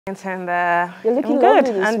And You're looking I'm good.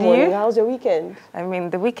 lovely this And morning. you? How's your weekend? I mean,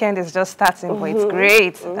 the weekend is just starting, but it's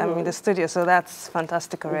great. I'm in the studio, so that's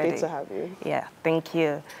fantastic already. Great to have you. Yeah, thank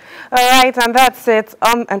you. All right, and that's it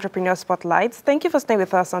on Entrepreneur Spotlight. Thank you for staying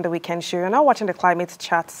with us on the weekend show. You're now watching the Climate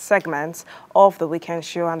Chat segment of the weekend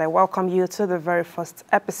show, and I welcome you to the very first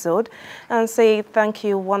episode and say thank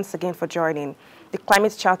you once again for joining. The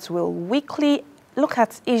Climate Chat will weekly look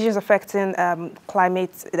at issues affecting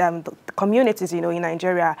climate communities, in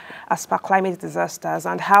Nigeria as per climate disasters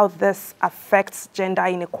and how this affects gender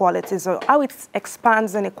inequalities or how it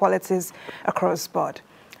expands inequalities across board.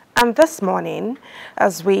 And this morning,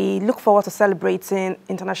 as we look forward to celebrating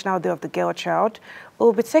International Day of the Girl Child,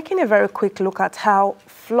 we'll be taking a very quick look at how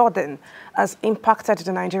flooding has impacted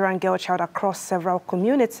the Nigerian girl child across several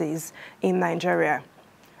communities in Nigeria.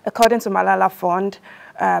 According to Malala Fund,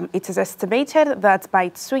 it is estimated that by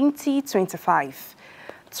 2025,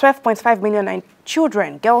 12.5 million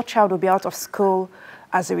children, girl child, will be out of school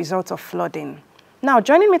as a result of flooding. Now,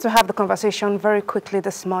 joining me to have the conversation very quickly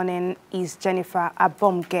this morning is Jennifer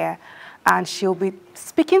Abomge, and she'll be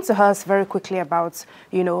speaking to us very quickly about,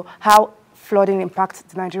 how flooding impacts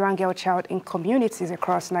the Nigerian girl child in communities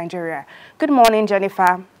across Nigeria. Good morning,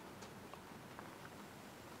 Jennifer.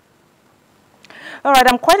 All right,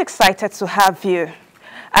 I'm quite excited to have you.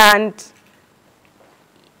 And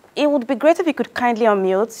it would be great if you could kindly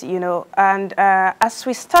unmute, and as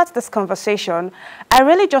we start this conversation, I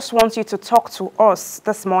really just want you to talk to us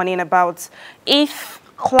this morning about if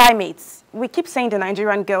climate, we keep saying the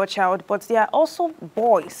Nigerian girl child, but there are also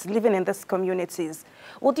boys living in these communities.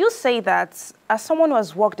 Would you say that, as someone who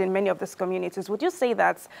has worked in many of these communities, would you say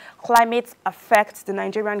that climate affects the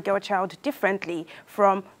Nigerian girl child differently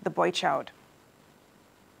from the boy child?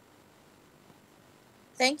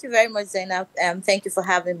 Thank you very much, Zainab. Thank you for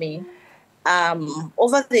having me.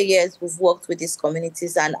 Over the years, we've worked with these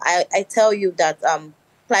communities, and I tell you that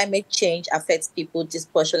climate change affects people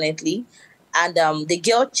disproportionately. And the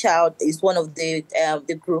girl child is one of the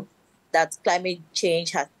group that climate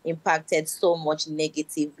change has impacted so much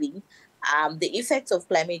negatively. The effect of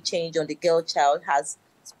climate change on the girl child has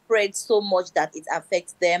spread so much that it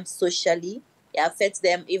affects them socially. It affects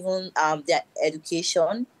them even their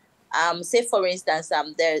education. Say for instance,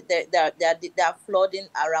 they're flooding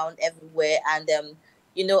around everywhere, and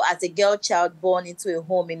as a girl child born into a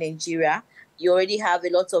home in Nigeria, you already have a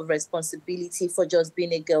lot of responsibility for just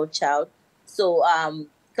being a girl child. So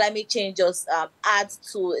climate change just adds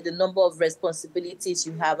to the number of responsibilities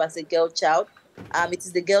you have as a girl child. It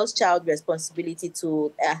is the girl's child responsibility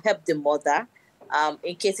to help the mother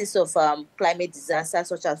in cases of climate disasters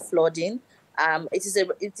such as flooding.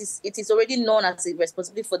 It is already known as a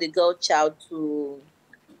responsibility for the girl child to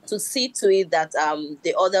see to it that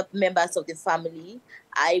the other members of the family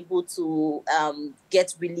are able to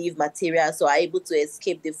get relief materials or are able to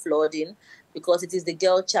escape the flooding, because it is the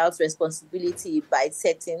girl child's responsibility by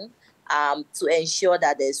setting to ensure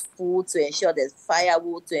that there's food, to ensure there's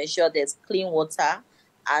firewood, to ensure there's clean water.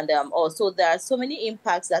 And also there are so many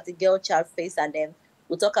impacts that the girl child faces, and then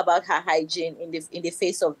we'll talk about her hygiene in the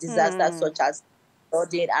face of disasters such as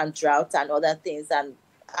flooding and drought and other things. And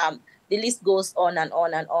the list goes on and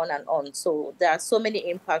on and on and on. So there are so many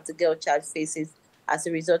impacts the girl child faces as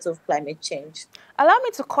a result of climate change. Allow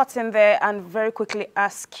me to cut in there and very quickly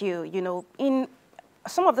ask you, in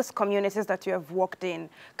some of these communities that you have worked in,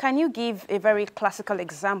 can you give a very classical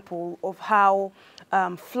example of how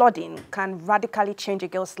flooding can radically change a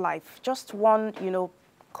girl's life? Just one,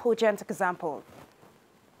 cogent example.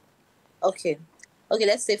 Okay,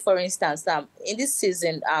 let's say for instance, in this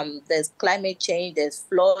season, there's climate change, there's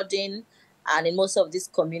flooding, and in most of these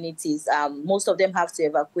communities, most of them have to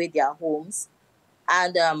evacuate their homes.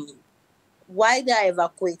 And while they're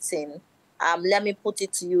evacuating, let me put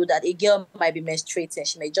it to you that a girl might be menstruating.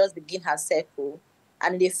 She may just begin her cycle.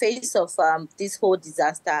 And in the face of this whole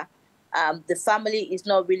disaster, the family is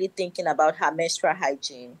not really thinking about her menstrual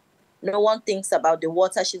hygiene. No one thinks about the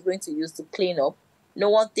water she's going to use to clean up. No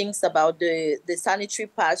one thinks about the sanitary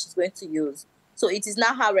pads she's going to use. So it is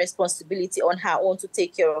now her responsibility on her own to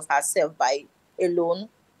take care of herself by alone,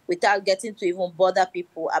 without getting to even bother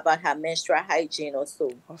people about her menstrual hygiene or so.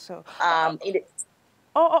 Also,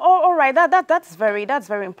 all right. That's very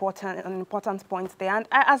important, an important point there. And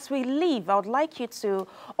as we leave, I would like you to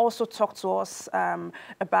also talk to us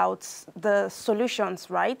about the solutions.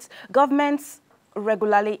 Right, governments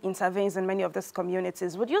regularly intervenes in many of these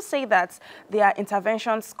communities. Would you say that their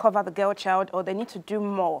interventions cover the girl child, or they need to do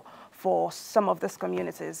more for some of these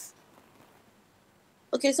communities?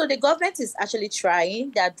 Okay, so the government is actually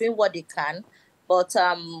trying. They are doing what they can. But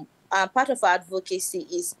part of our advocacy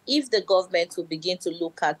is if the government will begin to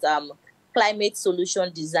look at climate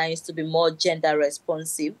solution designs to be more gender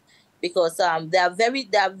responsive, because there are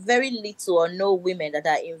very little or no women that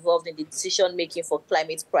are involved in the decision making for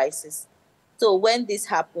climate crisis. So when this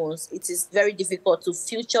happens, it is very difficult to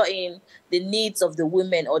filter in the needs of the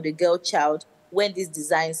women or the girl child when these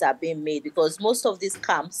designs are being made, because most of these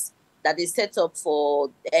camps that is set up for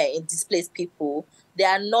displaced people, they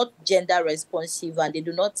are not gender responsive and they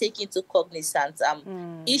do not take into cognizance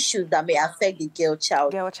issues that may affect the girl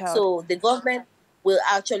child. Girl child. So the government will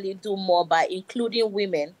actually do more by including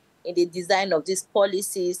women in the design of these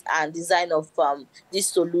policies and design of these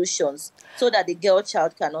solutions, so that the girl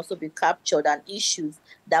child can also be captured and issues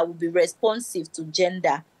that will be responsive to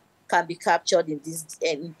gender can be captured in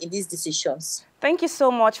these decisions. Thank you so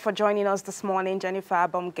much for joining us this morning, Jennifer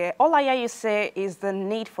Abomge. All I hear you say is the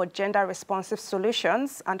need for gender-responsive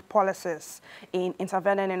solutions and policies in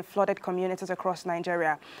intervening in flooded communities across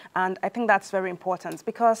Nigeria. And I think that's very important,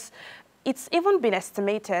 because it's even been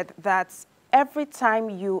estimated that every time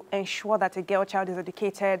you ensure that a girl child is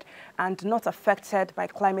educated and not affected by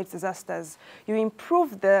climate disasters, you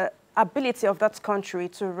improve the ability of that country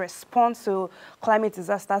to respond to climate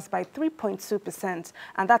disasters by 3.2%.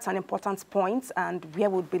 And that's an important point, and where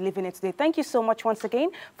we'll be living it today. Thank you so much once again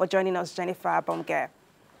for joining us, Jennifer Abomge.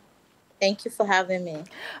 Thank you for having me.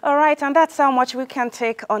 All right, and that's how much we can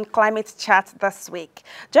take on Climate Chat this week.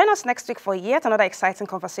 Join us next week for yet another exciting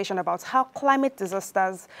conversation about how climate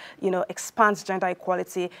disasters, expands gender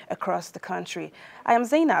equality across the country. I am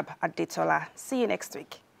Zainab Adetola. See you next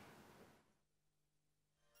week.